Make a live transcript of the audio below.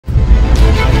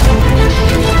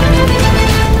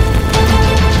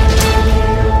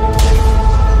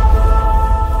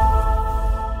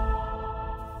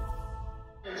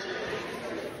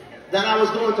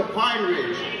Pine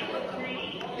Ridge.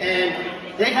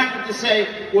 And they happened to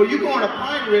say, well, you're going to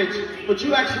Pine Ridge, but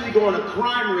you actually going to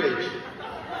Crime Ridge.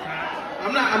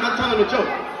 I'm not telling a joke.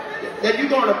 That you're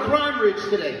going to Crime Ridge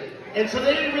today. And so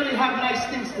they didn't really have nice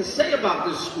things to say about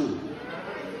this school.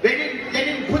 They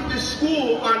didn't put this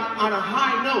school on a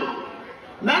high note.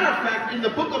 Matter of fact, in the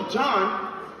book of John,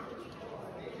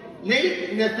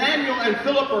 Nathaniel and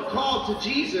Philip are called to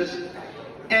Jesus,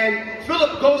 and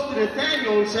Philip goes to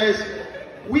Nathaniel and says,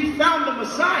 we found the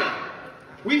Messiah.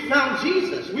 We found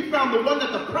Jesus. We found the one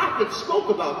that the prophets spoke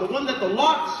about, the one that the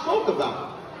law spoke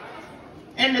about.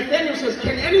 And Nathaniel says,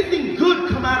 can anything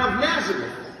good come out of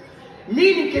Nazareth?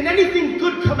 Meaning, can anything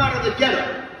good come out of the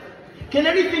ghetto? Can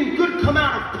anything good come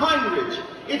out of Pine Ridge?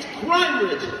 It's Crime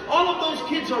Ridge. All of those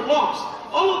kids are lost.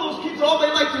 All of those kids, all they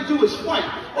like to do is fight.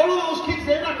 All of those kids,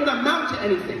 they're not going to amount to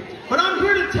anything. But I'm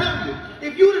here to tell you,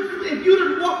 if you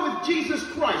didn't walk with Jesus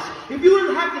Christ, if you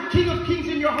didn't have the King of Kings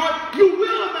in your heart, you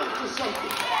will amount to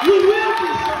something. You will be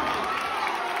something.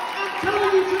 I'm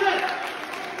telling you today.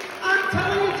 I'm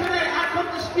telling you today, I come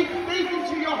to speak faith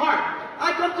into your heart.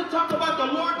 I come to talk about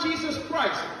the Lord Jesus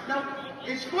Christ. Now,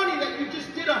 it's funny that you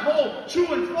just did a whole true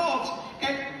and false,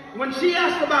 and when she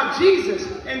asked about Jesus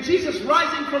and Jesus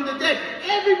rising from the dead,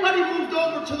 everybody moved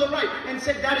over to the right and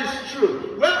said that is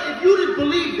true. Well, if you didn't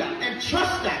believe that and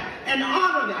trust that and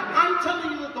honor that, I'm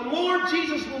telling you that the Lord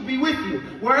Jesus will be with you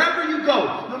wherever you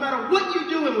go, no matter what you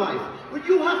do in life. But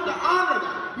you have to honor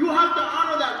that. You have to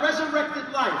honor that resurrected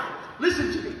life.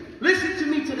 Listen to me. Listen to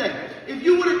me today. If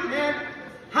you wouldn't, man,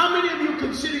 how many of you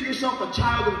consider yourself a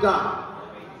child of God?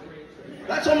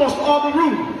 That's almost all the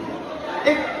room.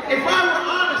 If I were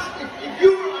honest, if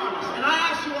you were honest, and I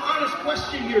asked you an honest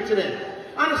question here today,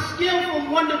 on a scale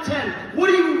from 1 to 10, what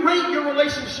do you rate your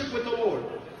relationship with the Lord?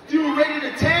 Do you rate it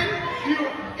a 10?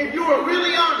 If you are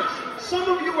really honest, some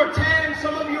of you are 10,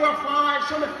 some of you are 5,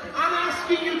 I'm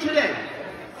asking you today,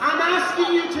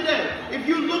 if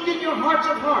you look in your hearts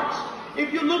of hearts,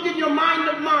 if you look in your mind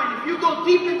of mind, if you go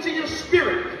deep into your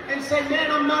spirit and say, man,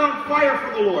 I'm not on fire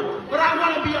for the Lord, but I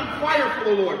want to be on fire for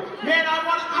the Lord. Man,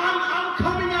 I'm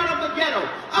coming out of the ghetto.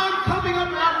 I'm coming up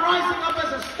and I'm rising up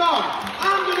as a star.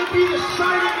 I'm going to be the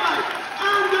shining light.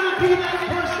 I'm going to be that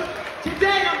person.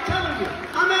 Today, I'm telling you,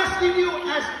 I'm asking you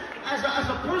as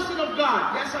a person of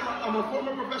God. Yes, I'm a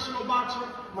former professional boxer.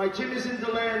 My gym is in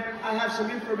DeLand. I have some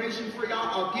information for y'all.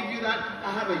 I'll give you that.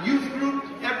 I have a youth group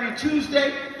every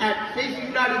Tuesday at Faith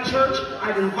United Church.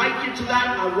 I'd invite you to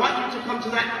that. I want you to come to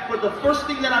that. But the first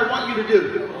thing that I want you to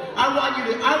do, I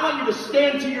want you to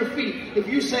stand to your feet. If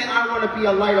you say, I want to be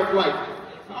a light of light,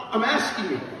 I'm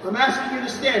asking you to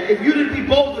stand. If you didn't be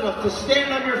bold enough to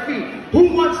stand on your feet,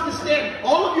 who wants to stand?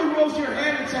 All of you rose your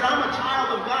hand and said, I'm a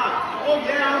child of God. Oh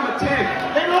yeah, I'm a 10.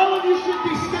 Then all of you should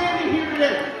be standing here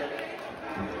today.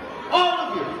 All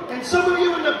of you. And some of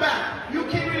you in the back, you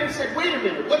came in and said, wait a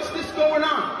minute, what's this going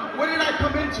on? What did I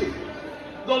come into?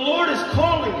 The Lord is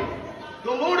calling you.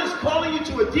 The Lord is calling you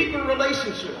to a deeper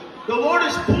relationship. The Lord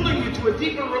is pulling you to a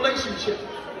deeper relationship.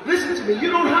 Listen to me, you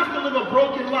don't have to live a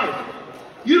broken life.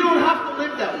 You don't have to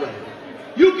live that way.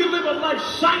 You can live a life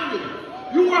shining.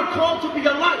 You are called to be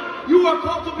a light. You are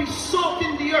called to be salt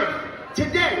in the earth.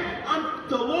 Today,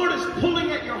 the Lord is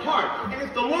pulling at your heart. And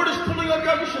if the Lord is pulling at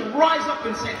your heart, you should rise up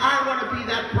and say, I want to be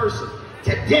that person.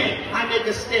 Today, I make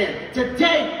a stand.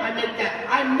 Today,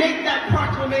 I make that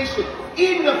proclamation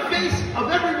in the face of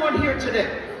everyone here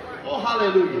today. Oh,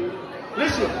 hallelujah.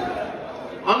 Listen,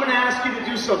 I'm going to ask you to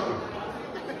do something.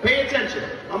 Pay attention.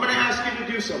 I'm going to ask you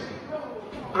to do something.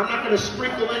 I'm not going to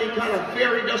sprinkle any kind of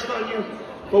fairy dust on you,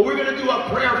 but we're going to do a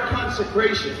prayer of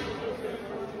consecration.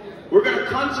 We're going to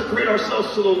consecrate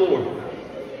ourselves to the Lord.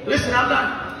 Listen,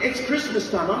 it's Christmas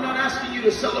time. I'm not asking you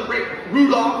to celebrate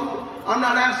Rudolph. I'm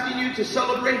not asking you to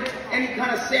celebrate any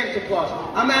kind of Santa Claus.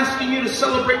 I'm asking you to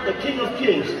celebrate the King of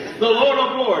Kings, the Lord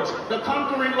of Lords, the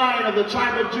conquering Lion of the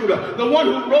tribe of Judah, the one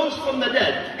who rose from the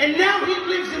dead. And now he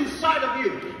lives inside of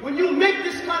you. When you make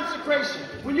this consecration,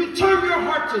 when you turn your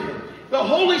heart to him, the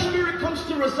Holy Spirit comes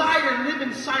to reside and live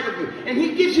inside of you. And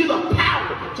he gives you the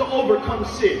power to overcome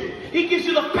sin. He gives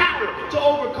you the power to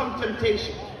overcome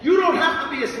temptation. You don't have to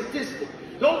be a statistic.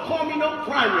 Don't call me no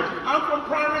Prime Ridge. I'm from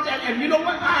Prime Ridge, and you know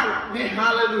what?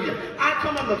 Hallelujah. I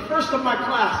come on the first of my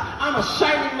class. I'm a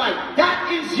shining light. That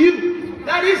is you.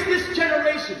 That is this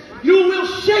generation. You will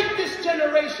shake this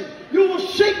generation. You will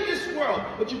shake this world.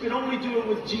 But you can only do it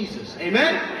with Jesus.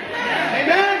 Amen?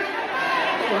 Amen?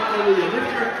 Oh, hallelujah.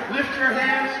 Lift your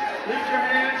hands. Lift your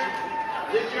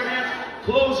hands. Lift your hands.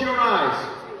 Close your eyes.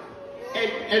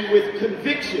 And with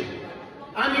conviction.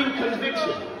 I mean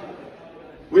conviction.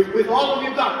 With all of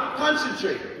you, God,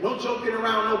 concentrate. No joking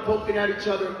around, no poking at each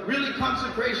other. Really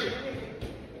consecration.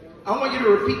 I want you to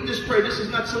repeat this prayer. This is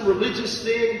not some religious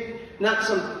thing, not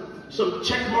some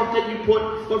check mark that you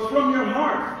put, but from your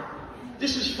heart.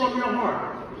 This is from your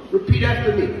heart. Repeat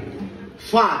after me.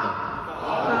 Father.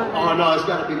 Oh no, it's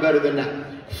got to be better than that.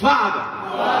 Father,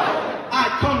 I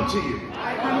come to you.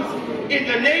 In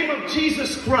the name of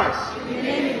Jesus Christ.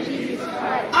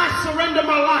 I surrender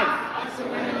my life.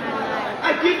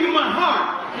 I give you my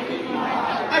heart.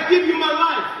 I give you my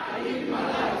life.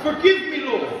 Forgive me,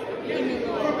 Lord,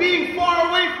 for being far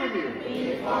away from you.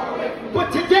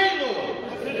 But today, Lord,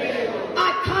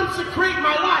 I consecrate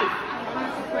my life.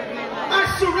 I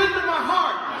surrender my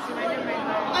heart.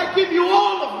 I give you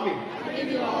all of me.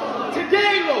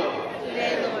 Today, Lord,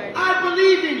 I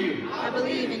believe in you.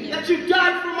 That you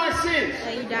died for my sins.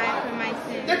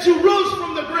 That you rose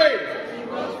from the grave.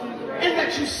 And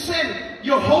that you sent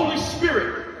your Holy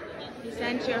Spirit.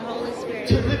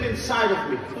 To live inside of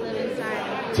me.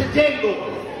 Today,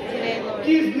 Lord,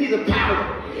 give me the power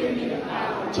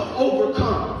to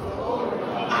overcome.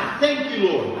 I thank you,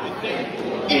 Lord.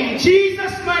 In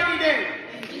Jesus' mighty name.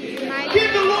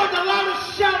 Give the Lord the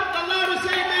loudest shout, the loudest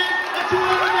amen that you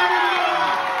ever done in your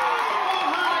life. Oh,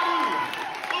 hallelujah.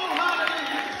 Oh,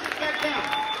 hallelujah. Sit back down.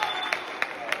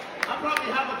 I probably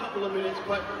have a couple of minutes,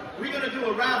 but we're going to do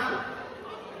a raffle.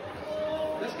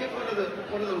 Let's get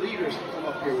one of the leaders to come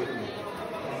up here with me.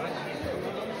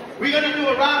 We're going to do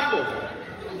a raffle.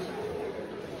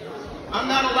 I'm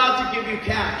not allowed to give you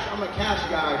cash. I'm a cash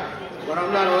guy, but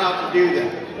I'm not allowed to do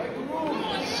that.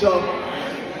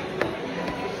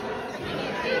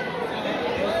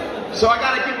 So I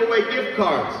got to give away gift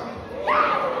cards.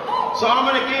 So I'm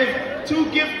going to give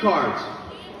 2 gift cards.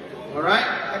 All right?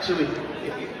 Actually,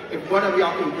 if one of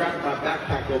y'all can grab my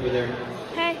backpack over there,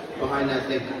 behind that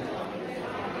thing.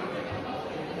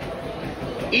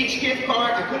 Each gift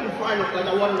card, I couldn't find it, like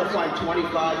I wanted to find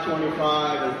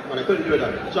 25, but I couldn't do it.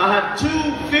 So I have 2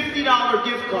 $50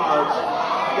 gift cards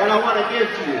that I want to give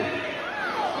to you.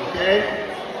 Okay?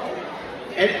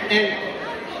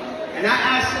 And I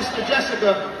asked Sister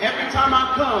Jessica, every time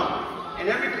I come, and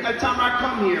every time I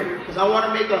come here, because I want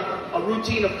to make a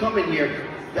routine of coming here,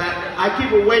 that I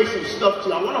give away some stuff to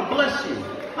you. I want to bless you.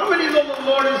 How many know the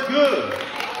Lord is good?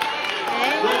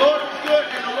 The Lord is good,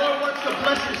 and the Lord wants to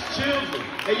bless his children.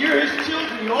 And you're his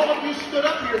children. All of you stood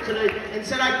up here today and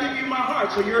said, I give you my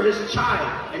heart. So you're his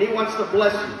child, and he wants to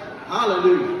bless you.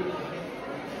 Hallelujah.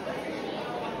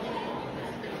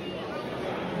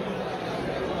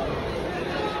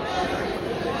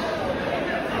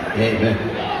 Amen.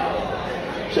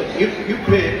 So you pick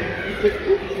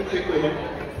with him.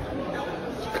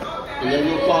 And then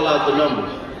we'll call out the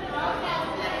numbers.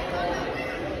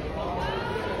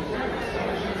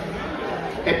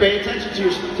 And pay attention to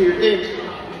your things.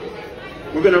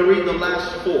 We're going to read the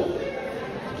last 4.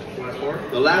 Last 4?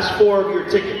 The last 4 of your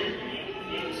ticket.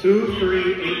 2,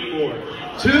 3, 8, 4.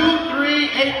 2, 3,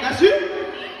 8. That's you?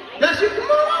 That's you?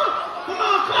 Come on. Come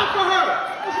on, clap for her.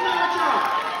 Listen to her job.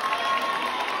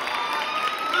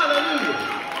 Hallelujah.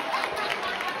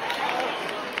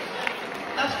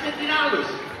 That's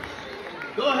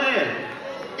 $50. Go ahead.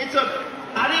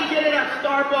 I didn't get it at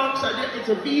Starbucks. It's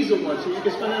a Visa one, so you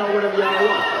can spend it on whatever y'all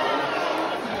want.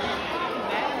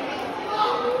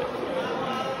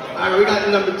 All right, we got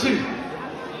number 2.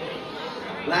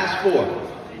 Last 4.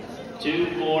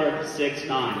 2, 4, 6,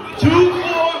 9. 2, 4.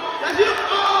 That's it.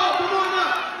 Oh, come on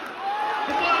up.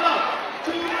 Come on up.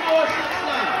 2, 4, 6,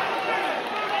 9.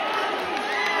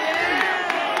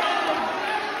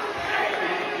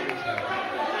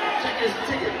 Check his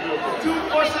ticket. 2,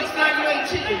 4, 6, 9. You ain't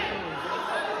cheating.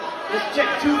 Let's check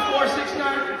 2, 4, 6,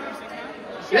 9.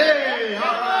 Yay! All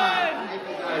right. Thank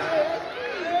you guys.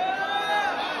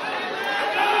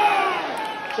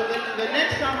 So the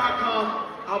next time I come,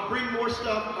 I'll bring more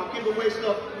stuff. I'll give away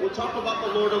stuff. We'll talk about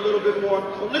the Lord a little bit more.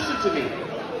 But listen to me.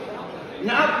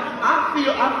 Now I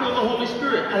feel the Holy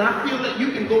Spirit, and I feel that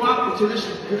you can go out into this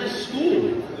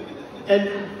school, and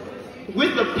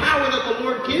with the power that the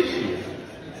Lord gives you,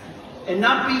 and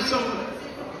not be some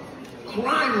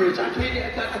crime rich. I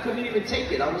couldn't even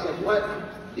take it. I was like, what?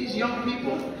 These young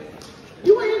people?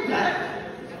 You ain't that.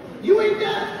 You ain't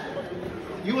that.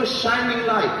 You a shining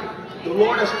light. The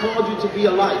Lord has called you to be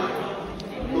a light.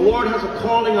 The Lord has a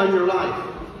calling on your life.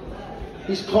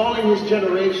 He's calling his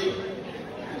generation.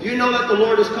 Do you know that the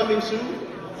Lord is coming soon?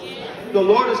 The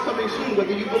Lord is coming soon.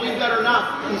 Whether you believe that or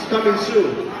not, he's coming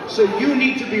soon. So you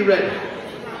need to be ready.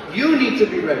 You need to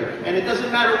be ready. And it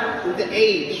doesn't matter with the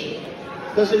age.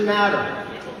 It doesn't matter.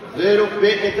 Little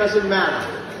bit, it doesn't matter.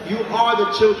 You are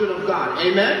the children of God.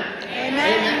 Amen? Amen.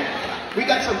 Amen. We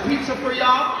got some pizza for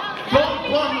y'all.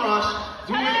 Don't bum rush.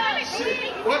 Do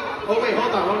it. What? Oh wait,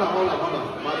 hold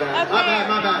on. My bad.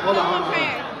 Hold on.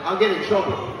 I'll get in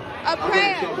trouble. I'll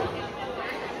get in trouble.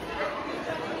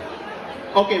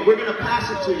 Okay, we're gonna pass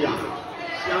it to y'all.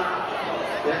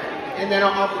 Yeah. And then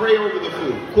I'll pray over the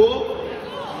food. Cool?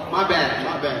 My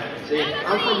bad. See,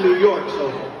 I'm from New York, so